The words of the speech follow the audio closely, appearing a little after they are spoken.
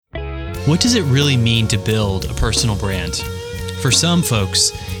What does it really mean to build a personal brand? For some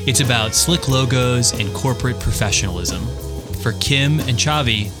folks, it's about slick logos and corporate professionalism. For Kim and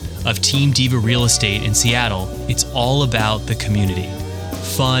Chavi of Team Diva Real Estate in Seattle, it's all about the community,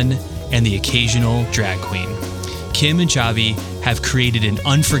 fun, and the occasional drag queen. Kim and Chavi have created an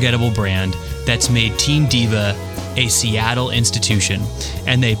unforgettable brand that's made Team Diva a Seattle institution,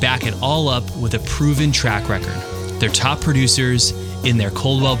 and they back it all up with a proven track record. They're top producers in their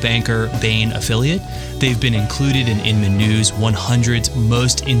Coldwell Banker Bain affiliate. They've been included in Inman News 100's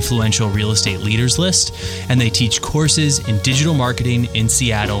most influential real estate leaders list, and they teach courses in digital marketing in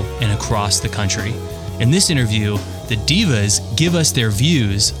Seattle and across the country. In this interview, the Divas give us their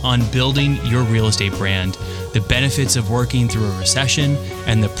views on building your real estate brand, the benefits of working through a recession,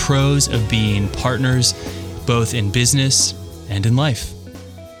 and the pros of being partners both in business and in life.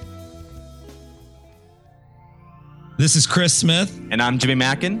 This is Chris Smith. And I'm Jimmy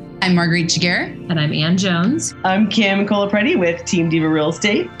Mackin. I'm Marguerite Chiguera. And I'm Ann Jones. I'm Kim Colaprete with Team Diva Real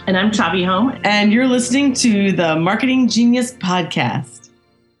Estate. And I'm Chavi Hohm. And you're listening to the Marketing Genius Podcast.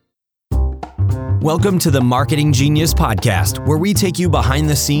 Welcome to the Marketing Genius Podcast, where we take you behind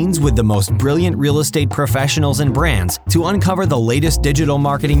the scenes with the most brilliant real estate professionals and brands to uncover the latest digital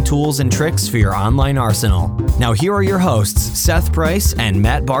marketing tools and tricks for your online arsenal. Now here are your hosts, Seth Price and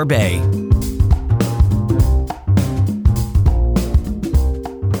Matt Barbet.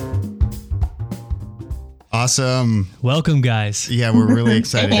 Awesome. Welcome, guys. Yeah, we're really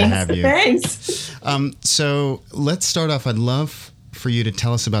excited to have you. Thanks. So let's start off. I'd love for you to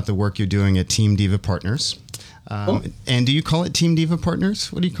tell us about the work you're doing at Team Diva Partners. And do you call it Team Diva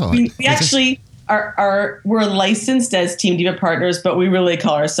Partners? What do you call it? We actually we're licensed as Team Diva Partners, but we really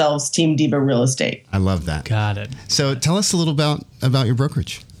call ourselves Team Diva Real Estate. I love that. Got it. So tell us a little about your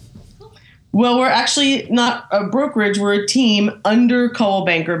brokerage. Well, we're actually not a brokerage. We're a team under Coldwell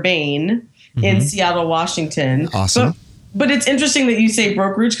Banker Bain in Seattle, Washington. Awesome. But it's interesting that you say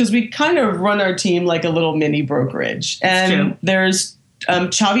brokerage because we kind of run our team like a little mini brokerage. And there's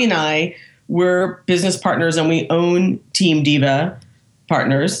Chavi and I, we're business partners and we own Team Diva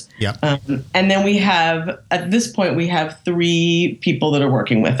Partners. Yep. And then we have, at this point, we have 3 people that are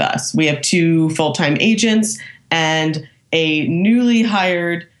working with us. We have 2 full-time agents and a newly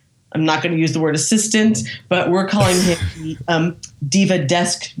hired, I'm not going to use the word assistant, but we're calling him Diva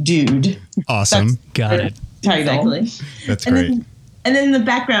Desk Dude. Awesome. Got it. Exactly. That's great. And then in the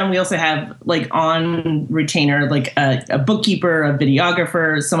background, we also have like on retainer, like a bookkeeper, a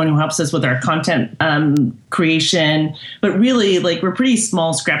videographer, someone who helps us with our content creation. But really, like we're a pretty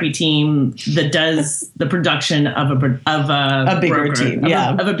small, scrappy team that does the production of a bigger team,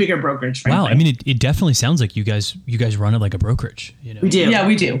 of a bigger brokerage. Frankly. Wow, I mean, it definitely sounds like you guys run it like a brokerage. You know? We do. Yeah,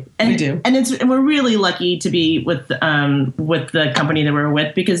 we do. We do. And we're really lucky to be with the company that we're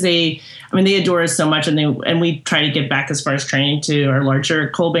with because they adore us so much, and we try to give back as far as training to our larger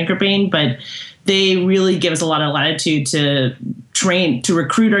Coldwell Banker Bain, but they really give us a lot of latitude to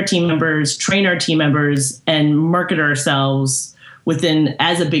recruit our team members, train our team members, and market ourselves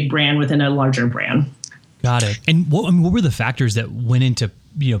as a big brand within a larger brand. Got it. And what were the factors that went into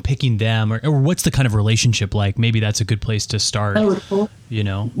picking them, or what's the kind of relationship like? Maybe that's a good place to start. Oh, cool.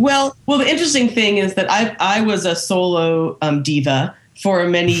 Well, the interesting thing is that I was a solo diva for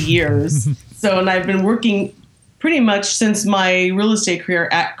many years. And I've been working pretty much since my real estate career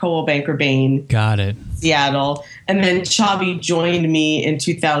at Coldwell Banker Bain. Got it. Seattle. And then Chavi joined me in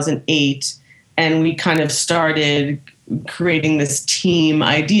 2008, and we kind of started creating this team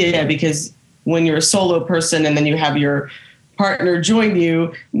idea because when you're a solo person and then you have your partner join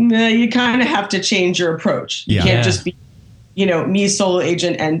you, you kind of have to change your approach. Yeah. You can't just be, me solo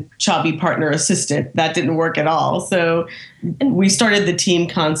agent and Chavi partner assistant. That didn't work at all. So we started the team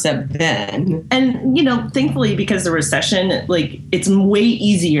concept then. And, thankfully, because of the recession, like it's way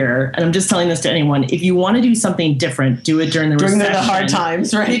easier. And I'm just telling this to anyone. If you want to do something different, do it during the recession. During the hard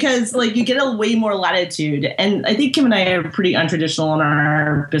times, right? Because you get a way more latitude. And I think Kim and I are pretty untraditional in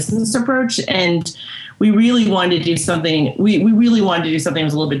our business approach. And we really wanted to do something. We really wanted to do something that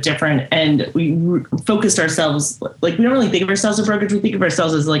was a little bit different, and we focused ourselves. Like we don't really think of ourselves as a brokerage. We think of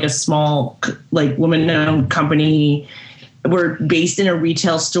ourselves as like a small, woman-owned company. We're based in a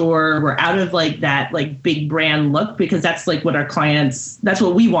retail store. We're out of that big brand look because that's what our clients. That's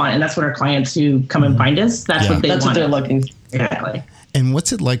what we want, and that's what our clients who come and find us. That's what they want. That's what they're looking for. Exactly. And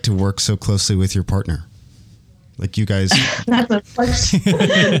what's it like to work so closely with your partner? Like you guys. That's a question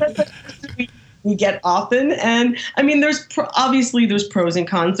we get often. And I mean, there's obviously pros and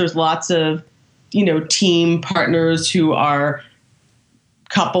cons. There's lots of, team partners who are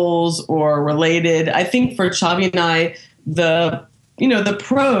couples or related. I think for Chavi and I, the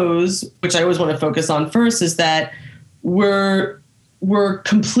pros, which I always want to focus on first, is that we're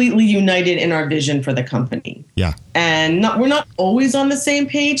completely united in our vision for the company. Yeah. And we're not always on the same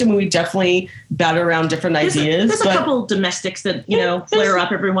page. I mean, we definitely bat around different ideas. There's a couple domestics that, flare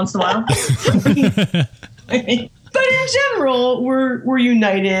up every once in a while. But in general, we're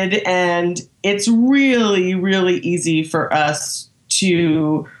united, and it's really, really easy for us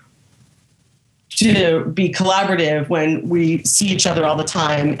to be collaborative when we see each other all the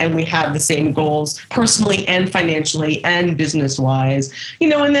time and we have the same goals personally and financially and business-wise.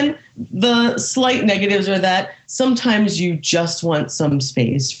 And then the slight negatives are that sometimes you just want some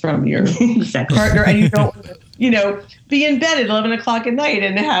space from your partner, and you don't, be in bed at 11 o'clock at night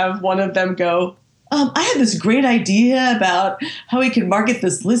and have one of them go, I have this great idea about how we can market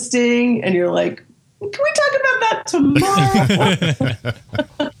this listing. And you're like, can we talk about that tomorrow?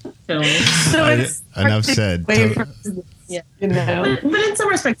 So it's enough said. Yeah. But in some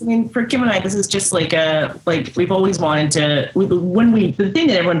respects, I mean, for Kim and I, this is just like we've always wanted to. The thing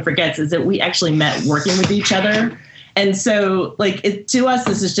that everyone forgets is that we actually met working with each other, and so to us,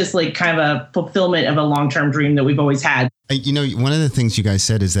 this is just like kind of a fulfillment of a long-term dream that we've always had. One of the things you guys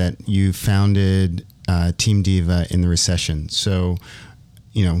said is that you founded Team Diva in the recession, so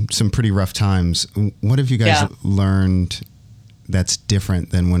some pretty rough times. What have you guys learned that's different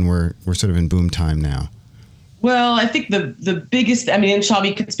than when we're sort of in boom time now? Well, I think the biggest, and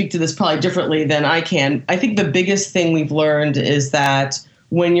Chavi could speak to this probably differently than I can. I think the biggest thing we've learned is that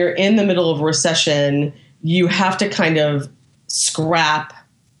when you're in the middle of a recession, you have to kind of scrap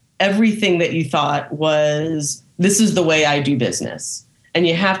everything that you thought was, this is the way I do business. And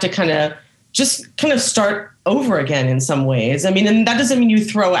you have to kind of start over again in some ways. And that doesn't mean you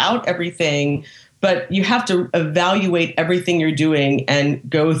throw out everything, but you have to evaluate everything you're doing and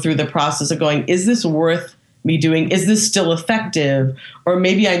go through the process of going, is this worth me doing? Is this still effective? Or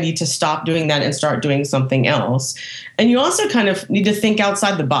maybe I need to stop doing that and start doing something else. And you also kind of need to think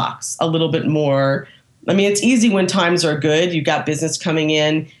outside the box a little bit more. It's easy when times are good. You got business coming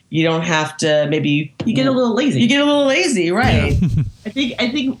in. You don't have to you get a little lazy. You get a little lazy, right? Yeah. I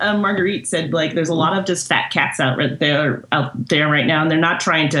think Marguerite said there's a lot of just fat cats out there right now, and they're not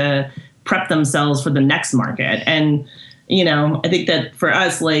trying to prep themselves for the next market. And I think that for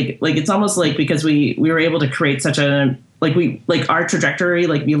us, it's almost because we were able to create such a our trajectory.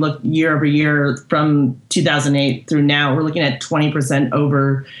 You look year over year from 2008 through now, we're looking at 20%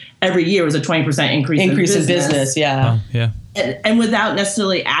 over every year was a 20% increase in business. Yeah. Oh, yeah. And without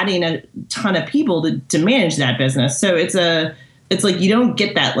necessarily adding a ton of people to manage that business. So it's you don't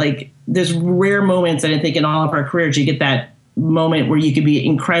get that, there's rare moments, and I think in all of our careers, you get that moment where you could be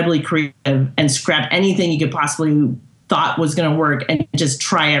incredibly creative and scrap anything you could possibly thought was going to work and just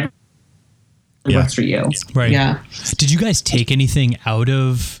try everything that works for you. Right. Yeah. Did you guys take anything out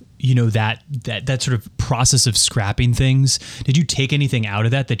of, that sort of process of scrapping things? Did you take anything out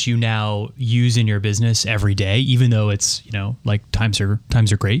of that you now use in your business every day, even though it's, times are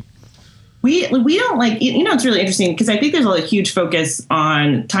great? We don't it's really interesting because I think there's a huge focus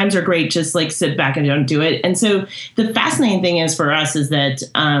on times are great, just sit back and don't do it. And so the fascinating thing is for us is that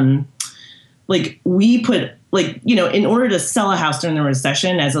we put in order to sell a house during the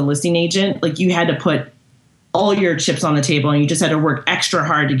recession as a listing agent, you had to put all your chips on the table and you just had to work extra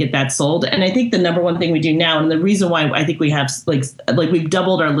hard to get that sold. And I think the number one thing we do now, and the reason why I think we have we've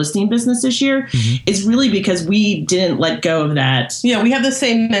doubled our listing business this year, is really because we didn't let go of that. Yeah, we have the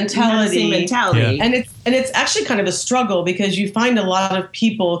same mentality. Yeah. And it's actually kind of a struggle because you find a lot of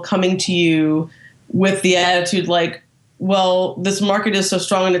people coming to you with the attitude well, this market is so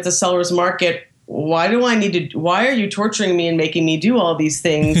strong and it's a seller's market. Why are you torturing me and making me do all these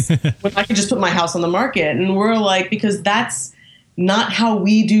things when I could just put my house on the market? And we're because that's not how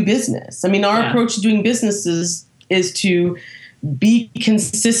we do business. Our approach to doing business is to be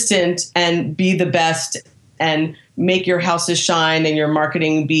consistent and be the best and make your houses shine and your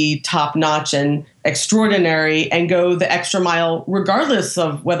marketing be top notch and extraordinary and go the extra mile, regardless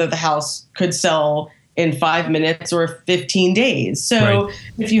of whether the house could sell in 5 minutes or 15 days. So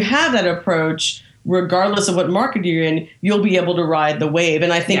if you have that approach, regardless of what market you're in, you'll be able to ride the wave.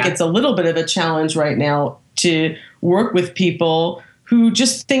 And I think it's a little bit of a challenge right now to work with people who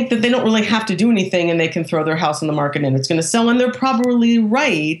just think that they don't really have to do anything and they can throw their house on the market and it's going to sell, and they're probably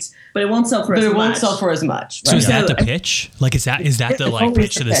right. But it won't sell for as much. So is that the pitch? Is that the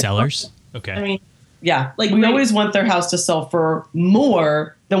pitch to the sellers? Okay. Yeah, we always want their house to sell for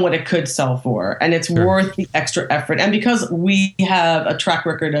more than what it could sell for. And it's worth the extra effort. And because we have a track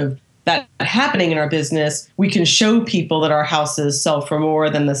record of that happening in our business, we can show people that our houses sell for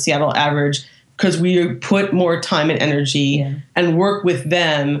more than the Seattle average because we put more time and energy and work with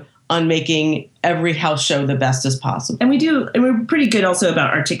them on making every house show the best as possible. And we're pretty good also about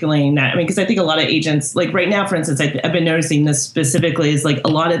articulating that. I mean, because I think a lot of agents, like right now, for instance, I've been noticing this specifically is like a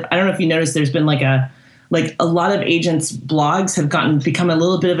lot of, I don't know if you noticed, there's been like a lot of agents' blogs have become a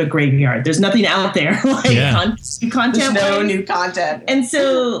little bit of a graveyard. There's nothing out there content. There's no new content. And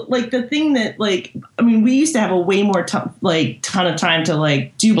so like the thing that like, I mean, we used to have a way more ton of time to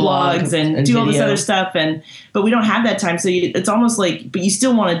like do blogs and do all this other stuff. But we don't have that time. So it's almost like, but you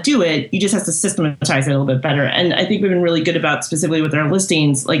still want to do it. You just have to systematize it a little bit better. And I think we've been really good about, specifically with our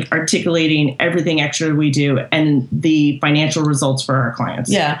listings, like articulating everything extra we do and the financial results for our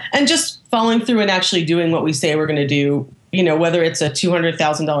clients. Yeah. And just following through and actually doing what we say we're going to do, you know, whether it's a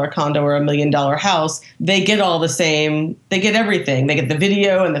 $200,000 condo or $1 million house, they get all the same, they get everything. They get the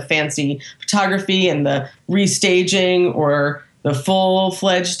video and the fancy photography and the restaging or the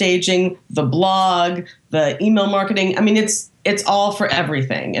full-fledged staging, the blog, the email marketing. I mean, it's all for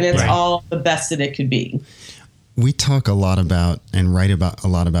everything, and it's all the best that it could be. We talk a lot about and write about a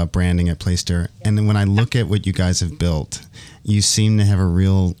lot about branding at Playster. And then when I look at what you guys have built, you seem to have a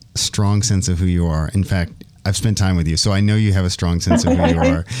real strong sense of who you are. In fact, I've spent time with you, so I know you have a strong sense of who you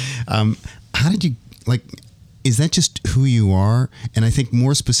are. How did you, like, is that just who you are? And I think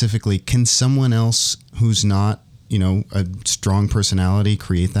more specifically, can someone else who's not, you know, a strong personality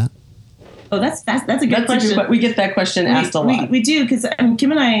create that? Oh, that's a good question. We get that question asked a lot. We do, because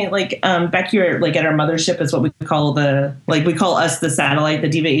Kim and I, like, back here, like at our mothership is what we call we call us the satellite, the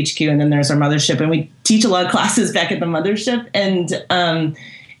Diva HQ, and then there's our mothership, and we teach a lot of classes back at the mothership, and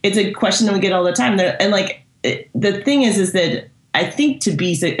it's a question that we get all the time. And like the thing is that I think to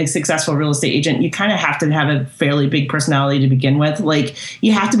be a successful real estate agent, you kind of have to have a fairly big personality to begin with. Like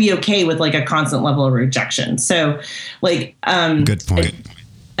you have to be okay with like a constant level of rejection. So, like, good point.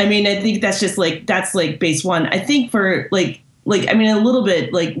 I mean, I think that's like base one. I think for I mean, a little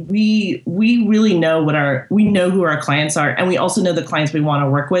bit like we really know we know who our clients are, and we also know the clients we want to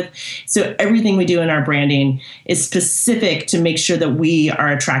work with. So everything we do in our branding is specific to make sure that we are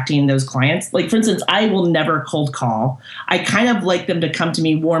attracting those clients. Like, for instance, I will never cold call. I kind of like them to come to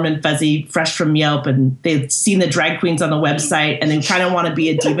me warm and fuzzy, fresh from Yelp, and they've seen the drag queens on the website and they kind of want to be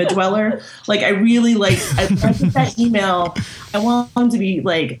a diva dweller. Like, I really I get that email. I want them to be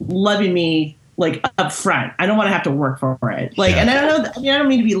like loving me, like up front. I don't want to have to work for it. Like, and I don't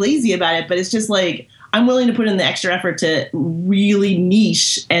mean to be lazy about it, but it's just like, I'm willing to put in the extra effort to really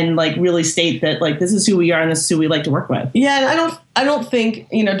niche and like really state that like, this is who we are and this is who we like to work with. Yeah. And I don't think,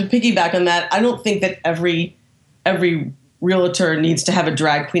 you know, to piggyback on that, I don't think that every realtor needs to have a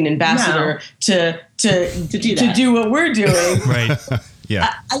drag queen ambassador to do what we're doing. Right.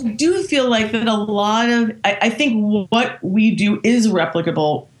 Yeah. I do feel like that a lot of, I think what we do is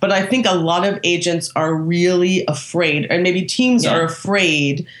replicable, but I think a lot of agents are really afraid, and maybe teams are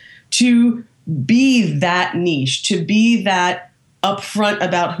afraid to be that niche, to be that upfront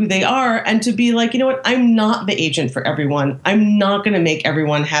about who they are, and to be like, you know what, I'm not the agent for everyone. I'm not going to make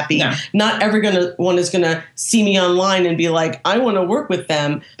everyone happy. No. Not everyone is going to see me online and be like, I want to work with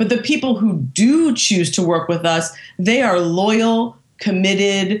them. But the people who do choose to work with us, they are loyal,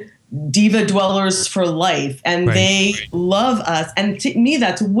 committed diva dwellers for life, and they love us. And to me,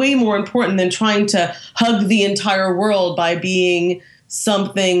 that's way more important than trying to hug the entire world by being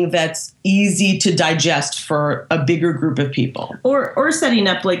something that's easy to digest for a bigger group of people, or setting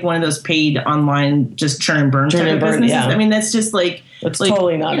up like one of those paid online just churn and burn businesses. Yeah. I mean, that's just like, it's like,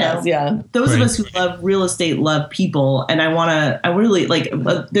 totally not us. Yeah, those of us who love real estate love people, and I really like.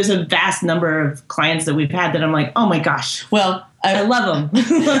 There's a vast number of clients that we've had that I'm like, oh my gosh, well, I love them.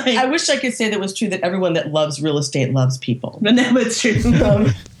 I wish I could say that was true, that everyone that loves real estate loves people. But no, it's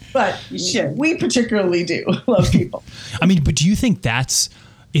true. But we particularly do love people. I mean, but do you think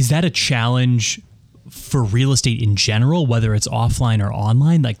is that a challenge for real estate in general, whether it's offline or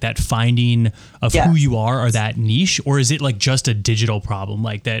online, like that finding of who you are or that niche, or is it like just a digital problem,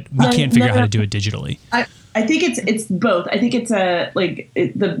 like that we can't figure out how to do it digitally? I think it's both. I think it's I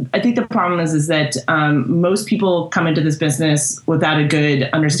think the problem is that most people come into this business without a good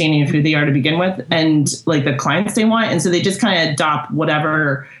understanding of who they are to begin with, and like the clients they want, and so they just kind of adopt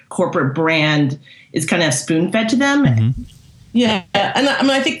whatever corporate brand is kind of spoon fed to them. Mm-hmm. Yeah, and I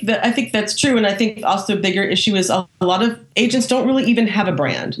mean, I think that's true, and I think also a bigger issue is a lot of agents don't really even have a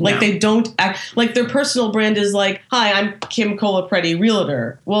brand. Like they don't act like their personal brand is like, "Hi, I'm Kim Colaprete,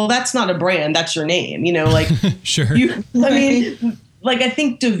 realtor." Well, that's not a brand; that's your name. You know, like sure. I mean, like I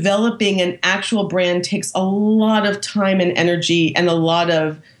think developing an actual brand takes a lot of time and energy and a lot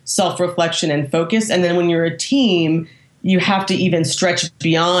of self-reflection and focus. And then when you're a team, you have to even stretch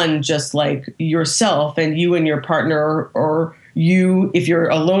beyond just like yourself, and you and your partner, or you, if you're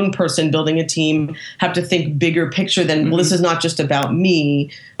a lone person building a team, have to think bigger picture than, well, this is not just about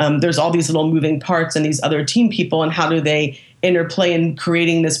me. There's all these little moving parts and these other team people, and how do they interplay in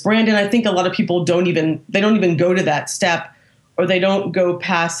creating this brand? And I think a lot of people don't even go to that step, or they don't go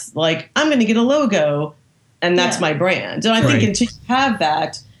past like, I'm going to get a logo and that's my brand. And I think until you have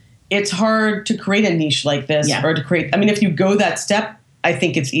that, it's hard to create a niche like this or to create, I mean, if you go that step, I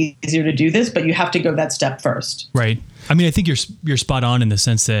think it's easier to do this, but you have to go that step first. Right. I mean, I think you're spot on in the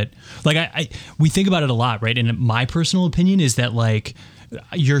sense that, like, we think about it a lot, right? And my personal opinion is that, like,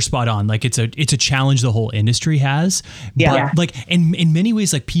 you're spot on. Like, it's a challenge the whole industry has. Yeah. But, like, in many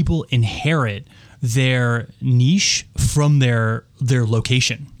ways, like, people inherit their niche from their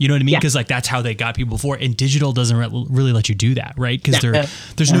location. You know what I mean? Because like that's how they got people before, and digital doesn't really let you do that, right? Because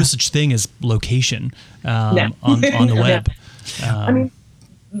there's no such thing as location on the web. I mean,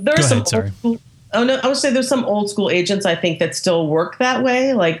 there's some old school, I would say there's some old school agents I think that still work that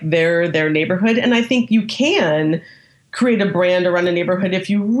way, like their neighborhood, and I think you can create a brand around a neighborhood if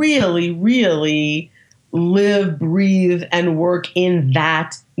you really, really live, breathe, and work in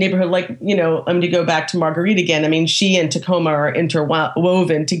that neighborhood. Like, you know, I'm going to go back to Marguerite again. I mean, she and Tacoma are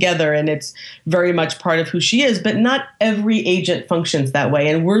interwoven together, and it's very much part of who she is, but not every agent functions that way.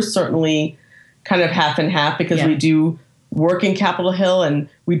 And we're certainly kind of half and half, because we do work in Capitol Hill, and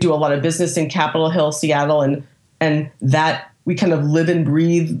we do a lot of business in Capitol Hill, Seattle, and that we kind of live and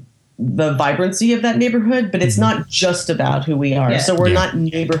breathe the vibrancy of that neighborhood, but it's not just about who we are. So we're not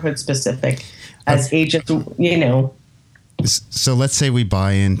neighborhood specific as agents, you know. So let's say we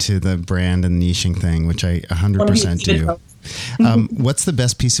buy into the brand and niching thing, which I 100% do. What's the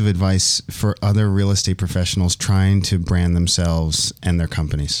best piece of advice for other real estate professionals trying to brand themselves and their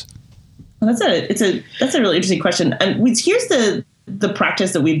companies? Well, that's a really interesting question. And here's the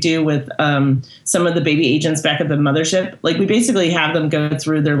practice that we do with some of the baby agents back at the mothership. Like, we basically have them go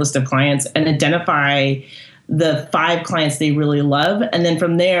through their list of clients and identify the 5 clients they really love. And then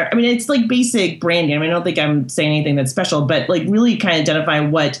from there, I mean, it's like basic branding. I mean, I don't think I'm saying anything that's special, but like really kind of identify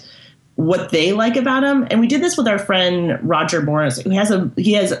what they like about them. And we did this with our friend Roger Morris, who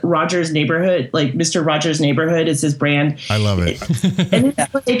he has Rogers Neighborhood, like Mr. Rogers Neighborhood is his brand. I love it. And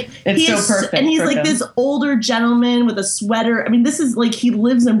it's like, it's so perfect. And he's like this older gentleman with a sweater. I mean, this is like, he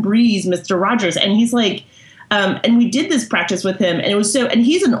lives and breathes Mr. Rogers. And he's like, and we did this practice with him, and it was and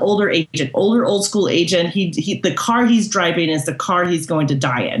he's an older agent, old school agent. He the car he's driving is the car he's going to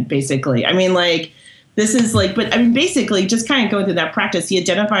die in, basically. I mean, like, this is like, but I mean, basically just kind of going through that practice, he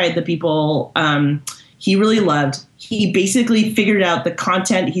identified the people he really loved. He basically figured out the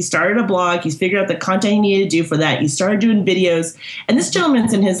content. He started a blog. He's figured out the content he needed to do for that. He started doing videos. And this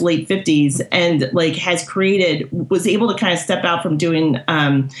gentleman's in his late 50s and like was able to kind of step out from doing,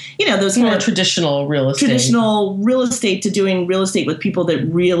 those more traditional real estate to doing real estate with people that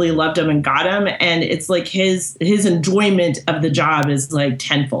really loved him and got him. And it's like his enjoyment of the job is like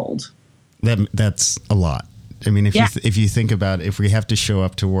tenfold. That's a lot. I mean, if you think about, if we have to show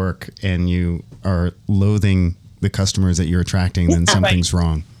up to work and you are loathing the customers that you're attracting, then something's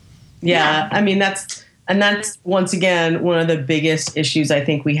wrong. Yeah. I mean, that's once again, one of the biggest issues I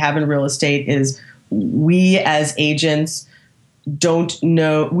think we have in real estate is we as agents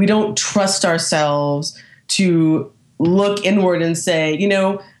we don't trust ourselves to look inward and say, you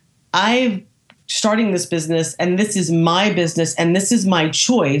know, I'm starting this business and this is my business and this is my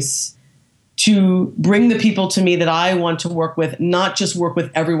choice to bring the people to me that I want to work with, not just work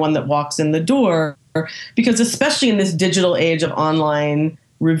with everyone that walks in the door. Because especially in this digital age of online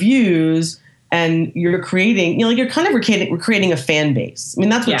reviews, and you're creating, you know, like you're kind of creating a fan base. I mean,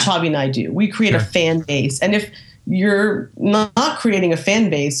 that's what Chavi and I do. We create a fan base. And if you're not creating a fan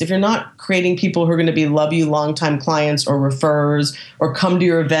base, if you're not creating people who are going to be love you longtime clients or referrers or come to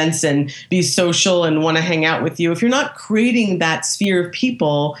your events and be social and want to hang out with you, if you're not creating that sphere of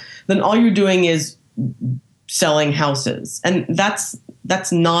people, then all you're doing is selling houses. And that's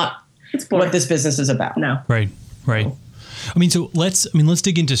not what this business is about. No. Right. I mean, so let's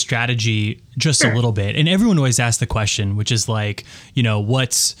dig into strategy just a little bit. And everyone always asks the question, which is like,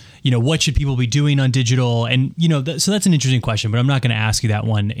 what should people be doing on digital? And, so that's an interesting question, but I'm not going to ask you that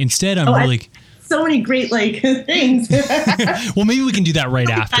one. Instead, so many great things. Well, maybe we can do that right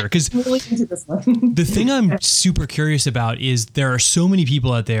after, because the thing I'm super curious about is there are so many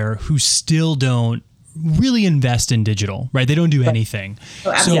people out there who still don't really invest in digital, right? They don't do anything.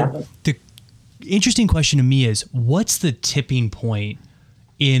 Oh, so the interesting question to me is, what's the tipping point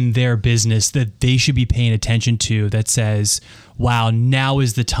in their business that they should be paying attention to that says, wow, now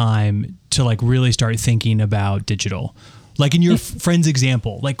is the time to like really start thinking about digital? Like in your friend's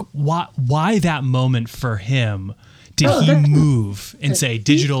example, like why that moment for him did he move and say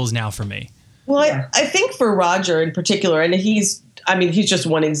digital is now for me? Well, I think for Roger in particular, and he's just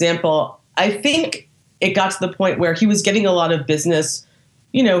one example. I think it got to the point where he was getting a lot of business,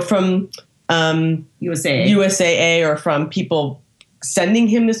 from USAA or from people sending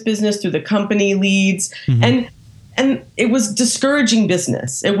him this business through the company leads. Mm-hmm. And it was discouraging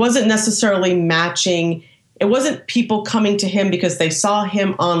business. It wasn't necessarily matching. It wasn't people coming to him because they saw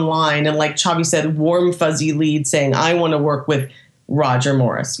him online and, like Chavi said, warm, fuzzy leads saying, I want to work with Roger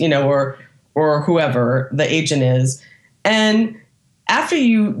Morris, or whoever the agent is. And after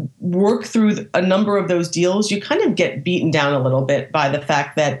you work through a number of those deals, you kind of get beaten down a little bit by the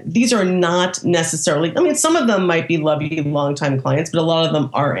fact that these are not necessarily, some of them might be lovely longtime clients, but a lot of them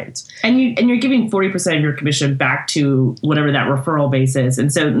aren't. And you're giving 40% of your commission back to whatever that referral base is.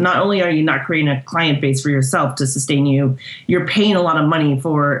 And so not only are you not creating a client base for yourself to sustain you, you're paying a lot of money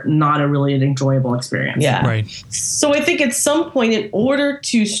for not a really enjoyable experience. Yeah. Right. So I think at some point, in order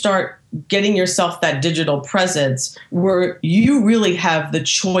to start getting yourself that digital presence where you really have the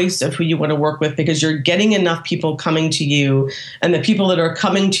choice of who you want to work with, because you're getting enough people coming to you, and the people that are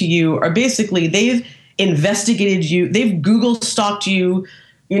coming to you are basically, they've investigated you, they've Google stalked you,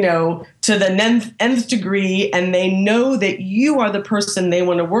 to the nth degree, and they know that you are the person they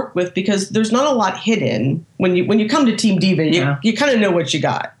want to work with, because there's not a lot hidden when you come to Team Diva. You kind of know what you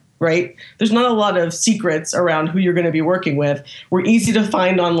got. Right? There's not a lot of secrets around who you're going to be working with. We're easy to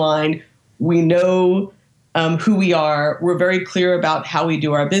find online. We know who we are. We're very clear about how we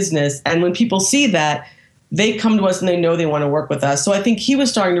do our business. And when people see that, they come to us and they know they want to work with us. So I think he was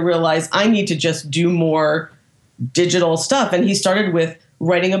starting to realize, I need to just do more digital stuff. And he started with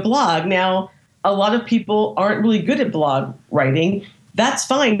writing a blog. Now, a lot of people aren't really good at blog writing. That's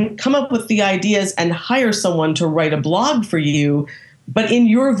fine. Come up with the ideas and hire someone to write a blog for you, but in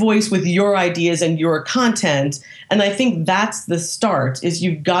your voice with your ideas and your content. And I think that's the start, is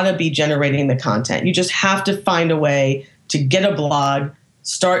you've got to be generating the content. You just have to find a way to get a blog,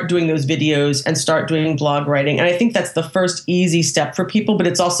 start doing those videos, and start doing blog writing. And I think that's the first easy step for people, but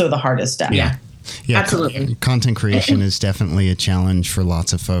it's also the hardest step. Yeah. Absolutely. Content creation is definitely a challenge for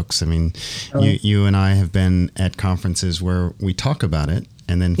lots of folks. You and I have been at conferences where we talk about it,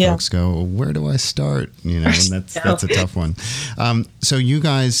 and then folks go, where do I start? And that's a tough one. So you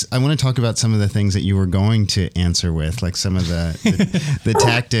guys, I want to talk about some of the things that you were going to answer with, like some of the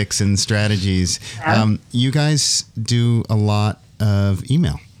tactics and strategies. You guys do a lot of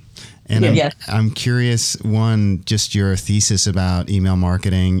email. And I'm curious, one, just your thesis about email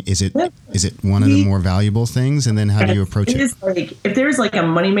marketing. Is it one of the more valuable things? And then how do you approach it? Like, if there's like a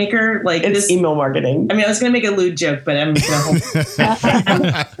moneymaker, like it's this, email marketing. I was going to make a lewd joke, but I'm going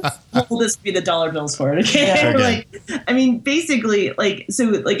to hold this to be the dollar bills for it. Okay. Okay. Basically, it's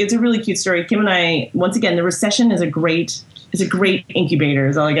a really cute story. Kim and I, once again, the recession is a great incubator,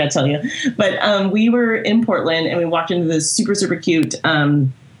 is all I got to tell you. But we were in Portland and we walked into this super, super cute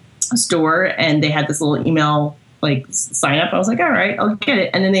store, and they had this little email sign up. I was like, all right, I'll get it.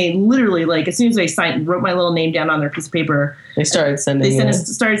 And then they literally, as soon as they wrote my little name down on their piece of paper, they started sending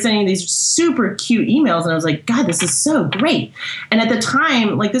these super cute emails. And I was like, God, this is so great. And at the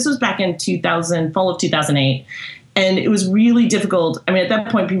time, this was back in fall of 2008. And it was really difficult. At that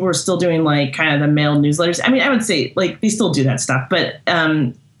point, people were still doing kind of the mail newsletters. I would say they still do that stuff. But,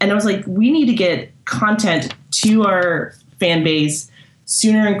 and I was like, we need to get content to our fan base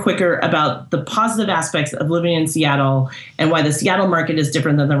sooner and quicker about the positive aspects of living in Seattle, and why the Seattle market is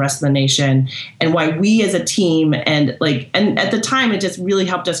different than the rest of the nation, and why we as a team and at the time it just really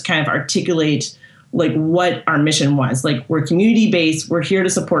helped us kind of articulate what our mission was. We're community based, we're here to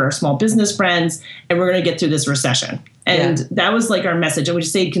support our small business friends, and we're going to get through this recession. And that was our message, and we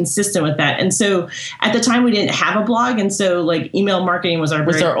just stayed consistent with that. And so at the time we didn't have a blog, and so email marketing was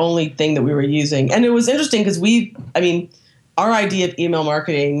our only thing that we were using. And it was interesting because our idea of email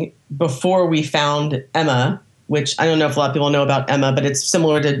marketing before we found Emma, which I don't know if a lot of people know about Emma, but it's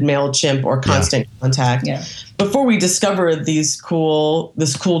similar to MailChimp or Constant Contact. Yeah. Before we discovered this cool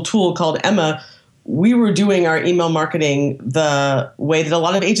tool called Emma, we were doing our email marketing the way that a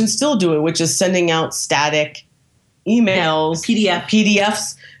lot of agents still do it, which is sending out static emails,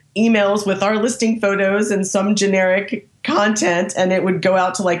 PDFs, emails with our listing photos and some generic content, and it would go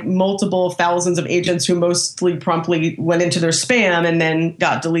out to multiple thousands of agents who mostly promptly went into their spam and then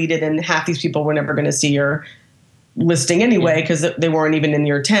got deleted, and half these people were never going to see your listing anyway because they weren't even in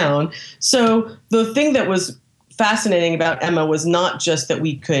your town. So the thing that was fascinating about Emma was not just that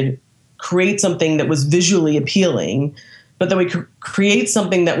we could create something that was visually appealing, but that we could create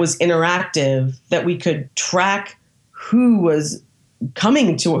something that was interactive, that we could track who was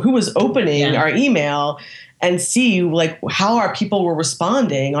opening our email and see like how our people were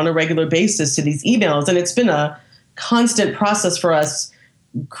responding on a regular basis to these emails. And it's been a constant process for us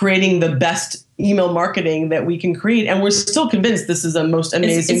creating the best email marketing that we can create. And we're still convinced this is a most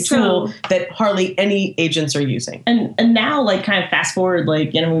amazing tool that hardly any agents are using. And now, like, kind of fast forward,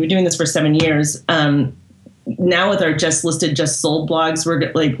 like, we've been doing this for 7 years. Now with our just listed, just sold blogs,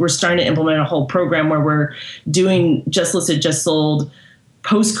 we're starting to implement a whole program where we're doing just listed, just sold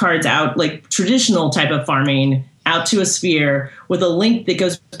postcards out, like traditional type of farming, out to a sphere with a link that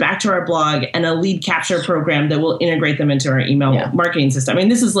goes back to our blog and a lead capture program that will integrate them into our email marketing system. I mean,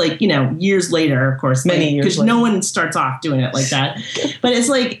 this is like, years later, of course, many years because no one starts off doing it like that. But it's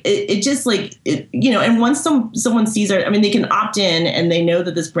like, it just like, and once someone sees they can opt in and they know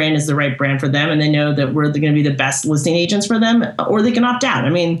that this brand is the right brand for them and they know that we're going to be the best listing agents for them, or they can opt out. I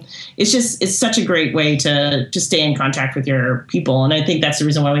mean, it's such a great way to just stay in contact with your people. And I think that's the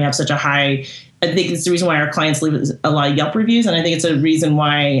reason why we have such a high, I think it's the reason why our clients leave a lot of Yelp reviews. And I think it's a reason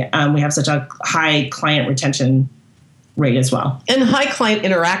why we have such a high client retention rate as well. And high client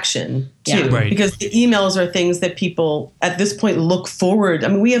interaction too, because the emails are things that people at this point look forward. I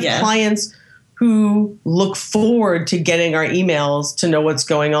mean, we have clients who look forward to getting our emails to know what's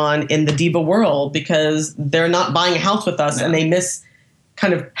going on in the Diva world because they're not buying a house with us and they miss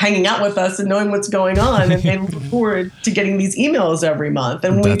kind of hanging out with us and knowing what's going on. And they look forward to getting these emails every month.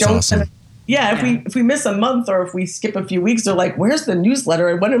 And That's awesome. If we miss a month or if we skip a few weeks, they're like, where's the newsletter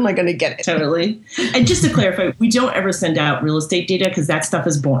and when am I going to get it? Totally. And just to clarify, we don't ever send out real estate data because that stuff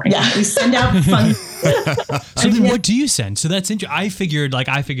is boring. Yeah. We send out fun. So then what do you send? So that's interesting. I figured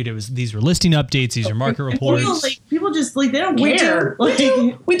it was, these were listing updates. These are market reports. People just they don't care.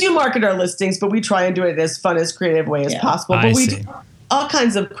 We do market our listings, but we try and do it as fun, as creative way as possible. But we do all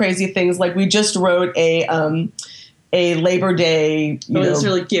kinds of crazy things. Like we just wrote a Labor Day, that's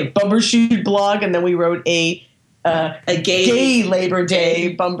really cute, Bumbershoot blog, and then we wrote a gay Labor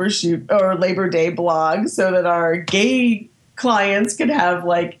Day Bumbershoot or Labor Day blog, so that our gay clients could have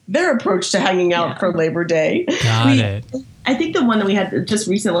like their approach to hanging out for Labor Day. Got it. I think the one that we had just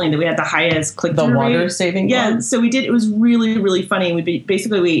recently that we had the highest click through rate. The water rate. saving. Yeah, blog. so we did. It was really, really funny.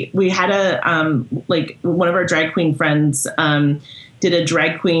 We had a one of our drag queen friends. Did a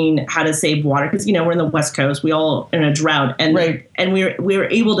drag queen how to save water because we're in the West Coast, we all in a drought, and we were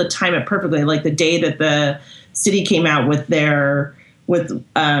able to time it perfectly, like the day that the city came out with their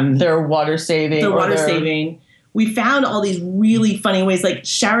water saving. We found all these really funny ways, like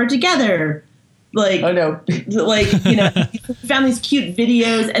shower together. Like, oh no, found these cute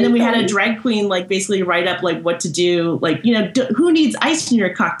videos, and then we had a drag queen basically write up what to do, who needs ice in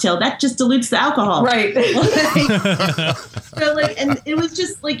your cocktail? That just dilutes the alcohol, right? So and it was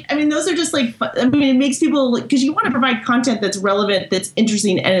just those are just fun. I mean, it makes people because you want to provide content that's relevant, that's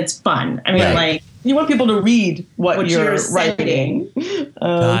interesting, and it's fun. I mean, you want people to read what you're writing.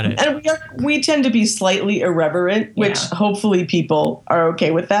 Got it. And we tend to be slightly irreverent, which hopefully people are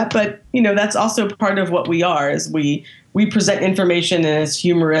okay with that. But, that's also part of what we are, is we present information in a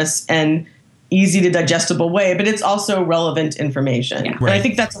humorous and easy to digestible way, but it's also relevant information. Yeah. And I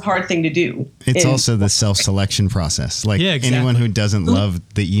think that's a hard thing to do. It's also the self-selection process. Anyone who doesn't love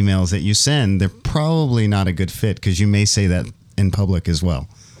the emails that you send, they're probably not a good fit because you may say that in public as well.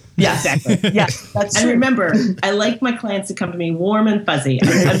 Yeah, exactly. Yeah, that's true. And remember, I like my clients to come to me warm and fuzzy.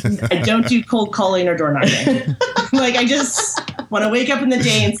 I don't do cold calling or door knocking. I just want to wake up in the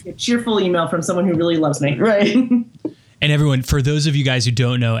day and see a cheerful email from someone who really loves me. Right. And everyone, for those of you guys who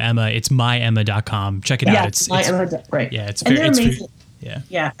don't know Emma, it's myemma.com. Check it out. It's right. Yeah, it's very amazing.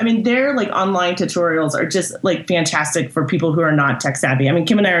 Yeah. I mean, their online tutorials are just fantastic for people who are not tech savvy. I mean,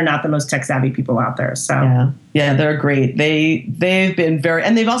 Kim and I are not the most tech savvy people out there. So yeah, they're great. They've been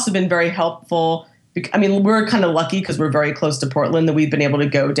and they've also been very helpful. I mean, we're kind of lucky because we're very close to Portland that we've been able to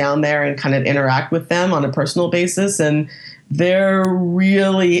go down there and kind of interact with them on a personal basis. And they're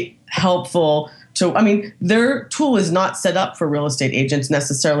really helpful. Their tool is not set up for real estate agents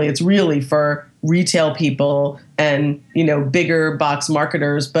necessarily. It's really for retail people and, bigger box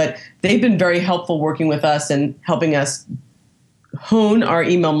marketers. But they've been very helpful working with us and helping us hone our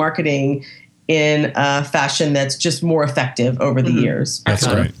email marketing in a fashion that's just more effective over the years. That's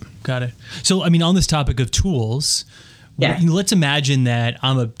right. Got it. So, on this topic of tools, let's imagine that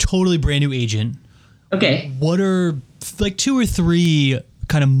I'm a totally brand new agent. Okay. What are 2 or 3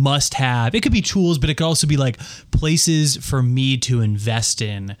 kind of must have? It could be tools, but it could also be places for me to invest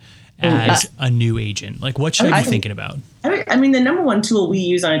in as a new agent? Like, what should I be thinking about? I mean, the number one tool we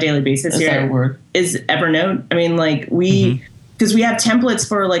use on a daily basis here is Evernote. I mean, like because we have templates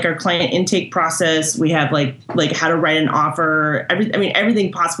for like our client intake process. We have like how to write an offer.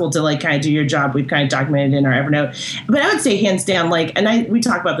 Everything possible to like kind of do your job. We've kind of documented in our Evernote. But I would say hands down, like, and we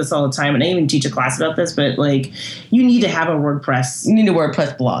talk about this all the time, and I even teach a class about this. But like, you need to have a WordPress. You need a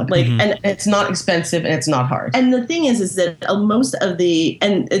WordPress blog. Like, and it's not expensive and it's not hard. And the thing is that most of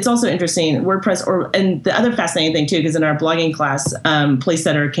and it's also interesting WordPress and the other fascinating thing too, because in our blogging class,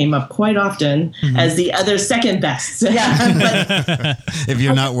 Placesetter came up quite often as the other second best. Yeah. But, if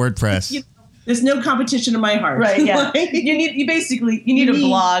you're not WordPress, there's no competition in my heart. Right. Yeah. you need a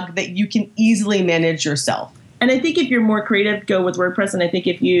blog that you can easily manage yourself. And I think if you're more creative, go with WordPress. And I think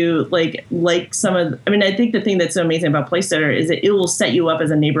if you like some of, I think the thing that's so amazing about Placesetter is that it will set you up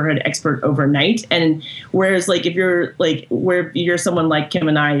as a neighborhood expert overnight. And whereas like if you're like where you're someone like Kim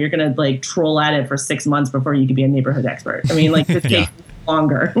and I, you're gonna like troll at it for 6 months before you can be a neighborhood expert. I mean, like this takes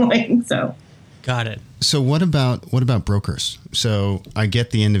longer. So. Got it. So what about brokers? So I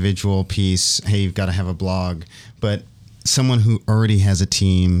get the individual piece. Hey, you've got to have a blog, but someone who already has a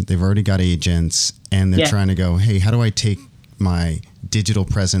team, they've already got agents, and they're trying to go, hey, how do I take my digital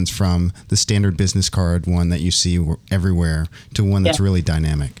presence from the standard business card one that you see everywhere to one that's really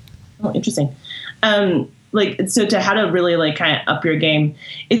dynamic? Oh, interesting. So to how to really like kind of up your game,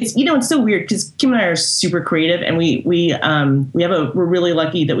 it's so weird because Kim and I are super creative, and we're really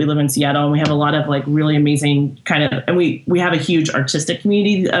lucky that we live in Seattle, and we have a lot of like really amazing and we have a huge artistic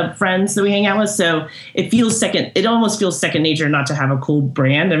community of friends that we hang out with. So it almost feels second nature not to have a cool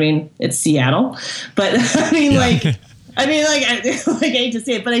brand. I mean, it's Seattle, but I hate to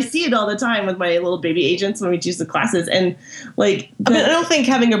say it, but I see it all the time with my little baby agents when we choose the classes. And I don't think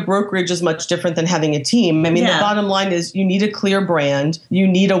having a brokerage is much different than having a team. I mean, the bottom line is you need a clear brand. You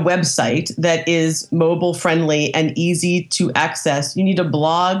need a website that is mobile friendly and easy to access. You need a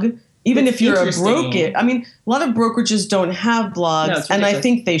blog. Even if you're a broker, I mean, a lot of brokerages don't have blogs, and I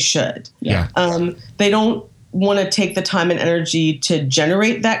think they should. Yeah. They don't want to take the time and energy to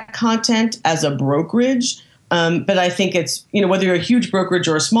generate that content as a brokerage. But I think it's, whether you're a huge brokerage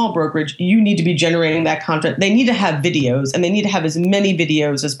or a small brokerage, you need to be generating that content. They need to have videos, and they need to have as many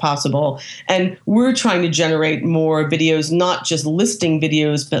videos as possible. And we're trying to generate more videos, not just listing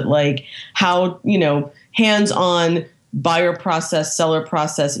videos, but like how, hands-on buyer process, seller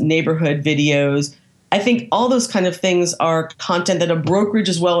process, neighborhood videos. I think all those kind of things are content that a brokerage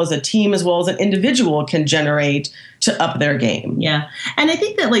as well as a team as well as an individual can generate to up their game. Yeah. And I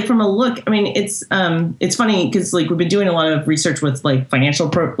think that like from a look, I mean, it's funny because like we've been doing a lot of research with like financial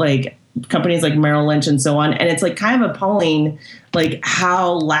companies like Merrill Lynch and so on. And it's like kind of appalling like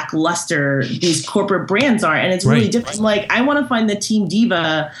how lackluster these corporate brands are. And it's really different. Like I want to find the Team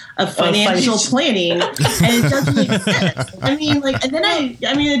Diva of financial planning and it doesn't exist. I mean,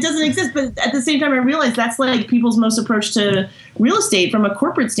 it doesn't exist. But at the same time, I realize that's like people's most approach to real estate from a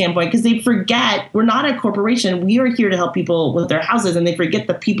corporate standpoint, because they forget we're not a corporation. We are here to help people with their houses, and they forget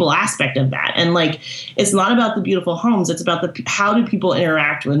the people aspect of that. And like, it's not about the beautiful homes. It's about how do people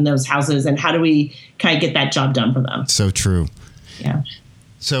interact with those houses, and how do we kind of get that job done for them? So true. Yeah.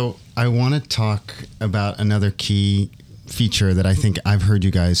 So I want to talk about another key feature that I think I've heard you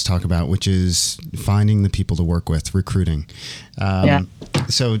guys talk about, which is finding the people to work with, recruiting.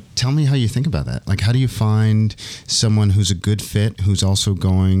 So tell me how you think about that. Like, how do you find someone who's a good fit, who's also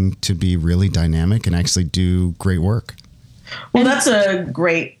going to be really dynamic and actually do great work? Well, that's a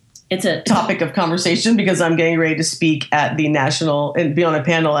great topic of conversation, because I'm getting ready to speak at the national and be on a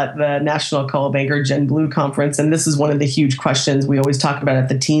panel at the National Coldwell Banker Gen Blue Conference. And this is one of the huge questions we always talk about at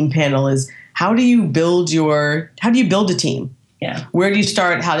the team panel is how do you build a team? Yeah. Where do you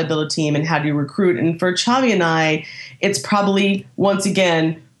start, how to build a team, and how do you recruit? And for Chavi and I, it's probably, once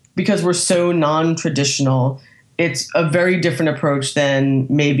again, because we're so non-traditional, it's a very different approach than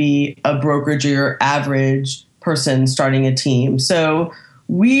maybe a brokerage or your average person starting a team. So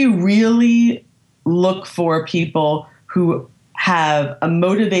we really look for people who have a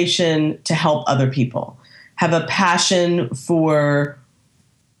motivation to help other people, have a passion for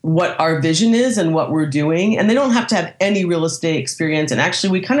what our vision is and what we're doing. And they don't have to have any real estate experience. And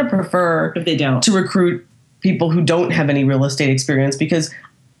actually, we kind of prefer if they don't to recruit people who don't have any real estate experience, because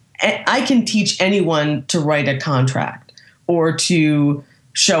I can teach anyone to write a contract or to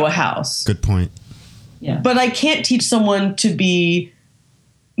show a house. Good point. Yeah. But I can't teach someone to be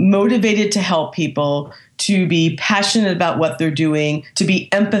motivated to help people, to be passionate about what they're doing, to be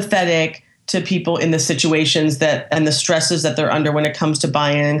empathetic, to people in the situations and the stresses that they're under when it comes to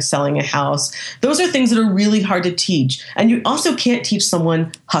buying and selling a house. Those are things that are really hard to teach. And you also can't teach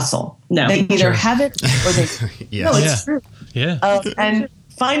someone hustle. No. They either have it or they Yes. No, it's true. Yeah. And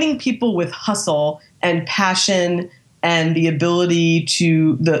finding people with hustle and passion and the ability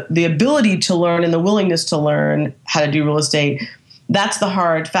to learn and the willingness to learn how to do real estate, that's the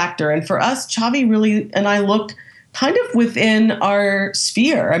hard factor. And for us, Chavi really and I look kind of within our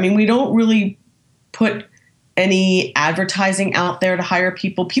sphere. I mean, we don't really put any advertising out there to hire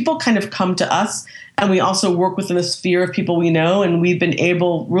people. People kind of come to us, and we also work within a sphere of people we know, and we've been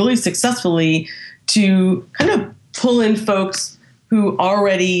able really successfully to kind of pull in folks who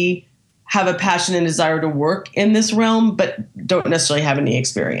already have a passion and desire to work in this realm, but don't necessarily have any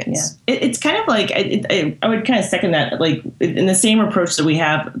experience. Yeah. It's kind of like, I would kind of second that, like in the same approach that we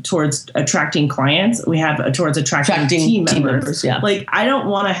have towards attracting clients, we have towards attracting team members. Yeah. Like, I don't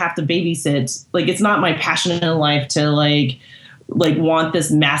want to have to babysit. Like, it's not my passion in life to like want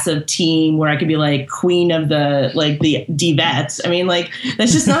this massive team where I could be like queen of the vets. I mean, like,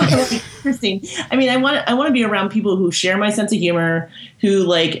 that's just not really interesting. I mean, I want to be around people who share my sense of humor, who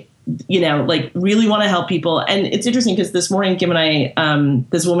really want to help people. And it's interesting because this morning, Kim and I,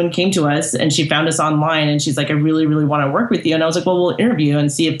 this woman came to us and she found us online and she's like, I really, really want to work with you. And I was like, well, we'll interview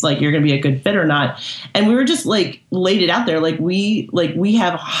and see if like you're going to be a good fit or not. And we were just like laid it out there. We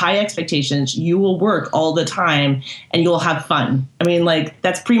have high expectations. You will work all the time and you'll have fun. I mean, like,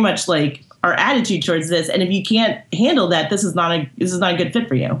 that's pretty much like our attitude towards this. And if you can't handle that, this is not a good fit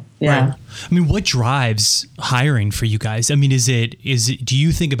for you. Yeah. Right. I mean, what drives hiring for you guys? I mean, is it, do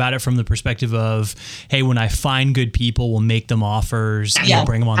you think about it from the perspective of, hey, when I find good people, we'll make them offers and we'll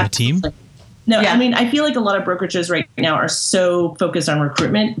bring them on the team? No, yeah. I mean, I feel like a lot of brokerages right now are so focused on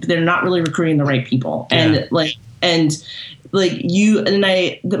recruitment, but they're not really recruiting the right people. Yeah.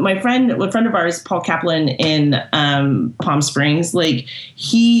 My friend, a friend of ours, Paul Kaplan in Palm Springs,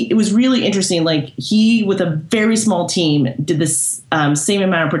 it was really interesting. Like, he, with a very small team, did this same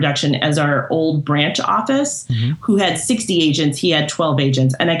amount of production as our old branch office, who had 60 agents. He had 12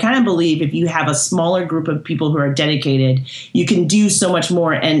 agents. And I kind of believe if you have a smaller group of people who are dedicated, you can do so much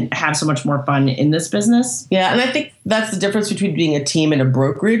more and have so much more fun in this business. Yeah, and I think that's the difference between being a team and a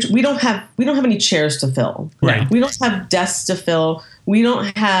brokerage. We don't have any chairs to fill. Right. We don't have desks to fill. We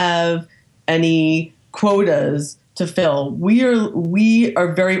don't have any quotas to fill. We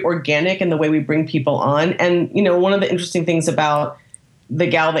are very organic in the way we bring people on. And, one of the interesting things about the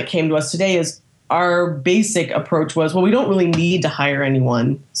gal that came to us today is our basic approach was, well, we don't really need to hire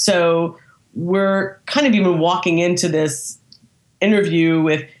anyone. So we're kind of even walking into this interview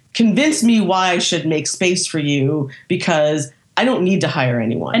with, convince me why I should make space for you, because I don't need to hire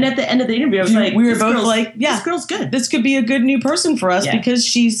anyone. And at the end of the interview, I was like, we were both like, yeah, this girl's good. This could be a good new person for us because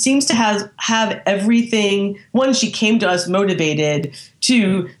she seems to have everything. One, she came to us motivated.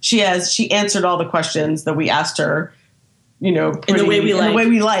 Two, she answered all the questions that we asked her, in the way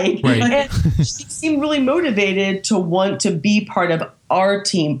we like. Right. And she seemed really motivated to want to be part of our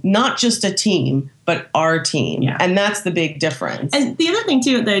team, not just a team, but our team. Yeah. And that's the big difference. And the other thing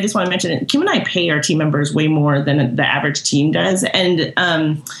too that I just want to mention, Kim and I pay our team members way more than the average team does. And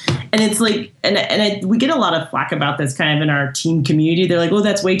it's like, we get a lot of flack about this kind of in our team community. They're like, oh,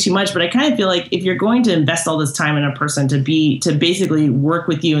 that's way too much. But I kind of feel like if you're going to invest all this time in a person to basically work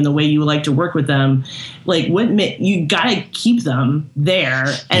with you in the way you like to work with them, you got to keep them there.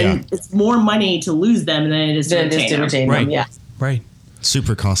 And it's more money to lose them than it is to retain them. Right. Yeah. Right.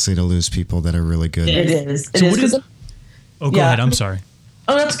 Super costly to lose people that are really good. It is. Go ahead. I'm sorry.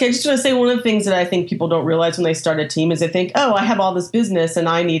 Oh, that's okay. Just want to say one of the things that I think people don't realize when they start a team is they think, oh, I have all this business and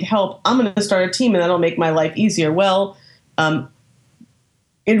I need help. I'm going to start a team and that'll make my life easier. Well,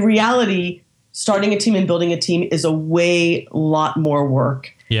 in reality, starting a team and building a team is a lot more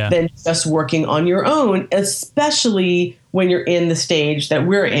work than just working on your own, especially when you're in the stage that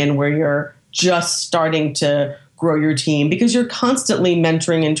we're in where you're just starting to grow your team, because you're constantly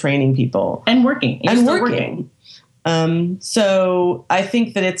mentoring and training people and working. So I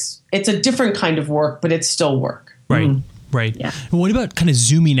think that it's a different kind of work, but it's still work. Right. Mm-hmm. Right. Yeah. And what about kind of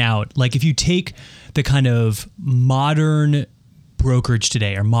zooming out? Like, if you take the kind of modern brokerage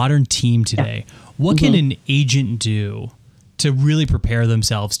today or modern team today, what can an agent do to really prepare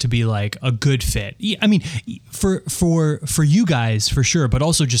themselves to be like a good fit? I mean, for you guys for sure, but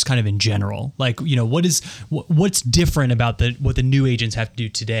also just kind of in general, like, you know, what's different about what the new agents have to do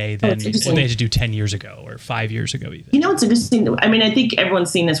today than what they had to do 10 years ago or 5 years ago even? You know, it's interesting. I mean, I think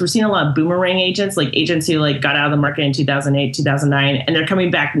everyone's seen this. We're seeing a lot of boomerang agents, like agents who like got out of the market in 2008, 2009, and they're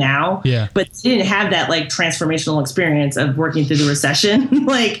coming back now. Yeah. But they didn't have that like transformational experience of working through the recession.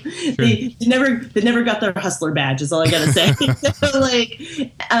 Like they never got their hustler badge is all I got to say. So like,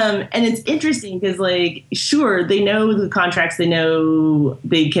 and it's interesting because like, sure, they know the contracts, they know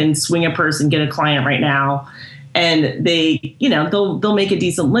they can swing a purse and get a client right now. And they, you know, they'll make a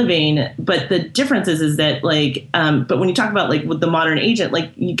decent living, but the difference is that like, but when you talk about like with the modern agent,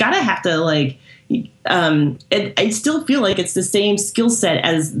 like you gotta have to like, I still feel like it's the same skill set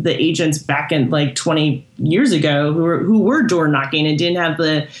as the agents back in like 20 years ago who were door knocking and didn't have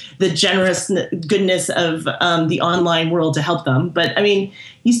the generous goodness of the online world to help them. But I mean,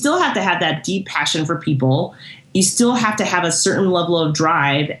 you still have to have that deep passion for people. You still have to have a certain level of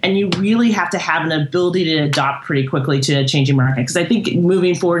drive, and you really have to have an ability to adopt pretty quickly to a changing market. Because I think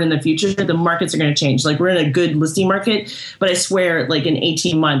moving forward in the future, the markets are going to change. Like we're in a good listing market, but I swear like in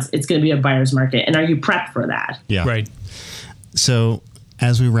 18 months, it's going to be a buyer's market. And are you prepped for that? Yeah. Right. So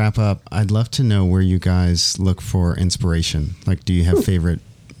as we wrap up, I'd love to know where you guys look for inspiration. Like, do you have favorite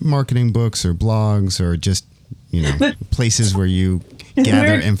marketing books or blogs or just, you know, places where you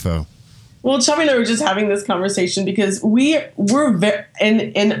gather info? Well, Chavi and I were just having this conversation because we're very,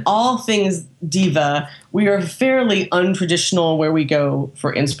 in all things diva, we are fairly untraditional where we go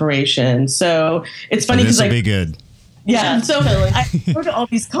for inspiration. So it's funny because this will be good. Yeah. So I go to all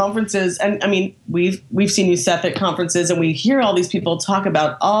these conferences, and I mean, we've seen you, Seth, at conferences, and we hear all these people talk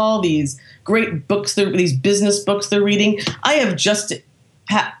about all these great books, these business books they're reading. I have just,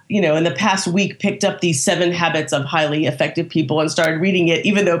 in the past week, picked up these 7 Habits of Highly Effective People and started reading it,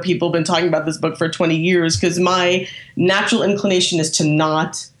 even though people have been talking about this book for 20 years, because my natural inclination is to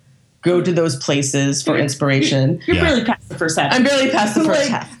not go to those places for inspiration. You're barely past the first half. I'm barely past the first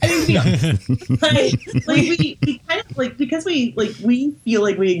half. I mean, we kind of like, because we feel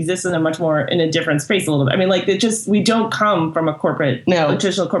like we exist in a different space a little bit. I mean, like we don't come from a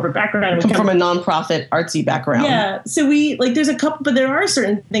traditional corporate background. We come from a nonprofit artsy background. Yeah. So there's a couple, but there are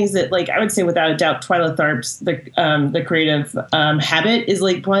certain things that like, I would say without a doubt, Twyla Tharp's, the Creative Habit is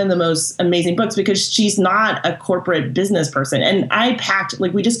like one of the most amazing books because she's not a corporate business person. And I packed,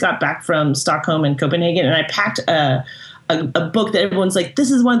 like we just got back from Stockholm and Copenhagen, and I packed a book that everyone's like,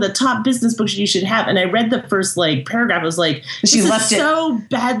 this is one of the top business books you should have. And I read the first like paragraph. I was like, this is so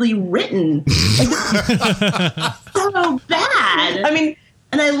badly written. Like, so bad. I mean,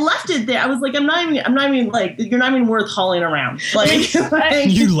 and I left it there. I was like, I'm not even like, you're not even worth hauling around. Like,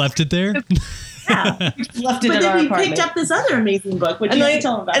 you left it there? Yeah. Left it but in then our we apartment. picked up this other amazing book, which you can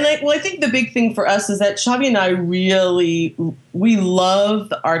tell them about. And I think the big thing for us is that Chavi and I we love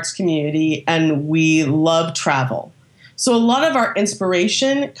the arts community and we love travel. So a lot of our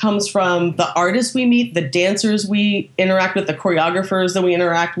inspiration comes from the artists we meet, the dancers we interact with, the choreographers that we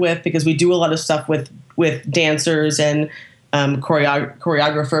interact with, because we do a lot of stuff with dancers and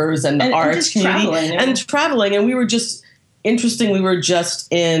choreographers and the arts community traveling. And we were just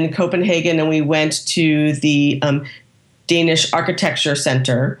in Copenhagen, and we went to the Danish Architecture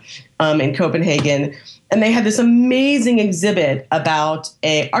Center in Copenhagen, and they had this amazing exhibit about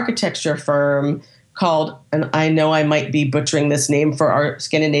a architecture firm called, and I know I might be butchering this name for our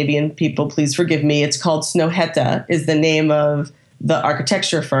Scandinavian people, please forgive me. It's called Snohetta is the name of the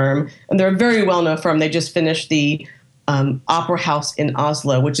architecture firm, and they're a very well-known firm. They just finished the Opera House in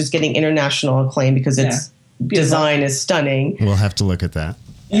Oslo, which is getting international acclaim because its design is stunning. We'll have to look at that.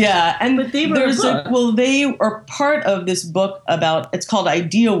 Yeah, and but they are part of this book it's called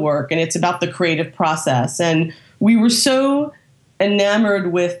Idea Work, and it's about the creative process. And we were so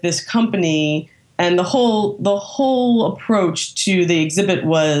enamored with this company, and the whole approach to the exhibit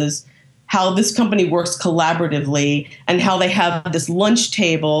was how this company works collaboratively and how they have this lunch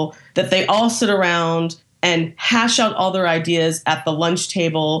table that they all sit around and hash out all their ideas at the lunch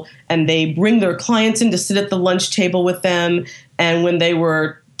table, and they bring their clients in to sit at the lunch table with them. And when they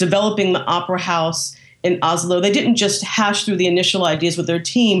were developing the Opera House in Oslo, they didn't just hash through the initial ideas with their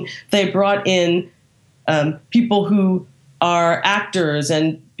team. They brought in people who are actors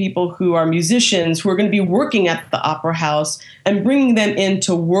and people who are musicians who are going to be working at the Opera House and bringing them in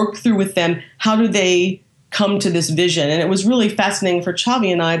to work through with them. How do they come to this vision? And it was really fascinating for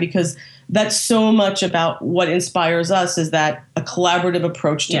Chavi and I, because that's so much about what inspires us, is that a collaborative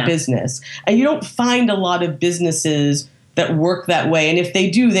approach to business. And you don't find a lot of businesses that work that way. And if they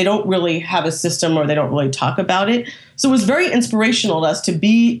do, they don't really have a system or they don't really talk about it. So it was very inspirational to us to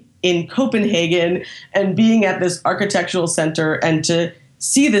be in Copenhagen and being at this architectural center and to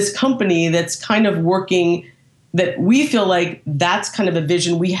see this company that's kind of working, that we feel like that's kind of a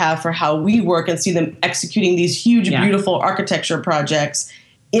vision we have for how we work, and see them executing these huge, beautiful architecture projects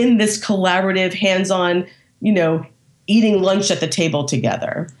in this collaborative, hands-on, eating lunch at the table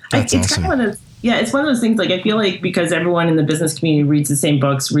together. That's awesome. It's one of those things, like, I feel like because everyone in the business community reads the same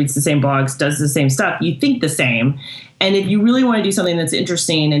books, reads the same blogs, does the same stuff, you think the same. And if you really want to do something that's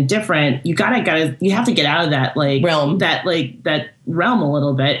interesting and different, you have to get out of that realm, that realm a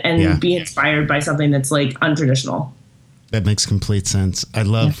little bit, and be inspired by something that's like untraditional. That makes complete sense. I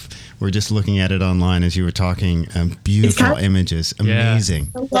love, we're just looking at it online as you were talking, beautiful images,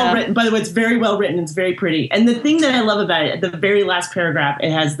 amazing. Well written. By the way, it's very well written. It's very pretty. And the thing that I love about it, at the very last paragraph, it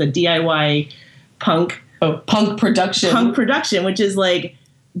has the DIY punk production, which is like,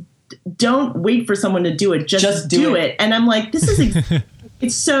 don't wait for someone to do it. Just do it. And I'm like, this is,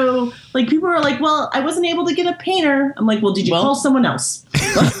 it's so, like, people are like, well, I wasn't able to get a painter. I'm like, well, did you call someone else?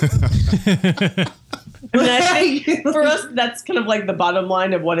 And I think for us, that's kind of like the bottom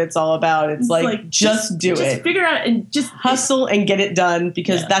line of what it's all about. It's like just do it. Just figure out and just hustle and get it done,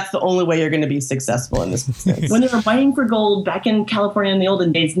 because that's the only way you're going to be successful in this business. When they were mining for gold back in California in the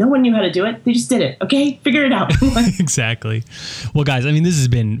olden days, no one knew how to do it. They just did it. Okay, figure it out. Exactly. Well, guys, I mean, this has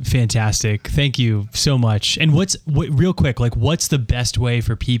been fantastic. Thank you so much. And real quick, like, what's the best way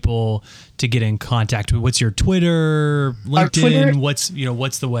for people to get in contact with? What's your Twitter, LinkedIn?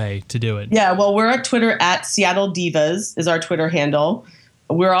 What's the way to do it? Yeah, well, we're at Twitter at Seattle Divas is our Twitter handle.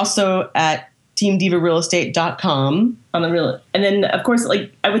 We're also at teamdivarealestate.com. And then, of course,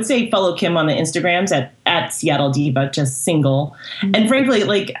 like, I would say follow Kim on the Instagrams at Seattle Diva, just single. Mm-hmm. And frankly,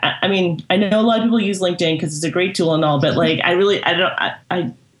 like, I mean, I know a lot of people use LinkedIn because it's a great tool and all, but like,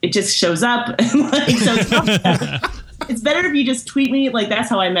 it just shows up. Like, so it's better if you just tweet me. Like, that's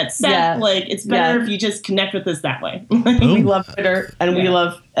how I met Seth. Yeah. Like, it's better if you just connect with us that way. We love Twitter, and we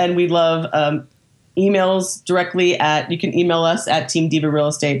love emails directly you can email us at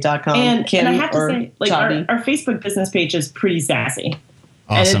teamdivarealestate.com. And I have to say, like, our Facebook business page is pretty sassy.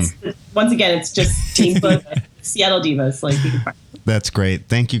 Awesome. And once again, it's just Team Seattle Divas. Like, you can find. That's great.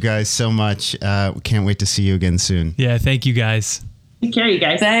 Thank you guys so much. Can't wait to see you again soon. Yeah, thank you guys. Take care, you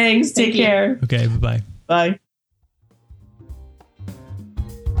guys. Thanks. Take care. Okay, bye-bye. Bye.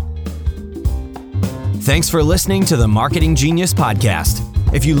 Thanks for listening to the Marketing Genius Podcast.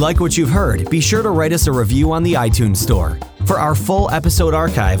 If you like what you've heard, be sure to write us a review on the iTunes Store. For our full episode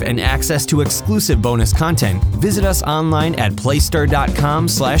archive and access to exclusive bonus content, visit us online at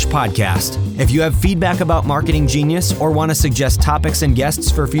playstir.com/podcast. If you have feedback about Marketing Genius or want to suggest topics and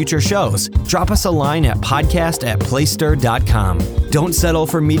guests for future shows, drop us a line at podcast@playstir.com. Don't settle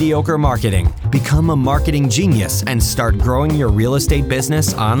for mediocre marketing. Become a marketing genius and start growing your real estate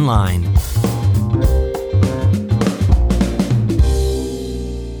business online.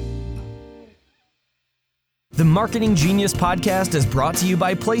 The Marketing Genius Podcast is brought to you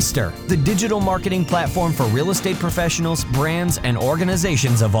by Playstir, the digital marketing platform for real estate professionals, brands, and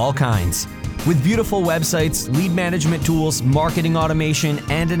organizations of all kinds. With beautiful websites, lead management tools, marketing automation,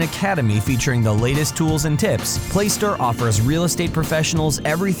 and an academy featuring the latest tools and tips, Playstir offers real estate professionals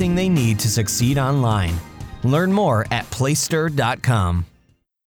everything they need to succeed online. Learn more at playstir.com.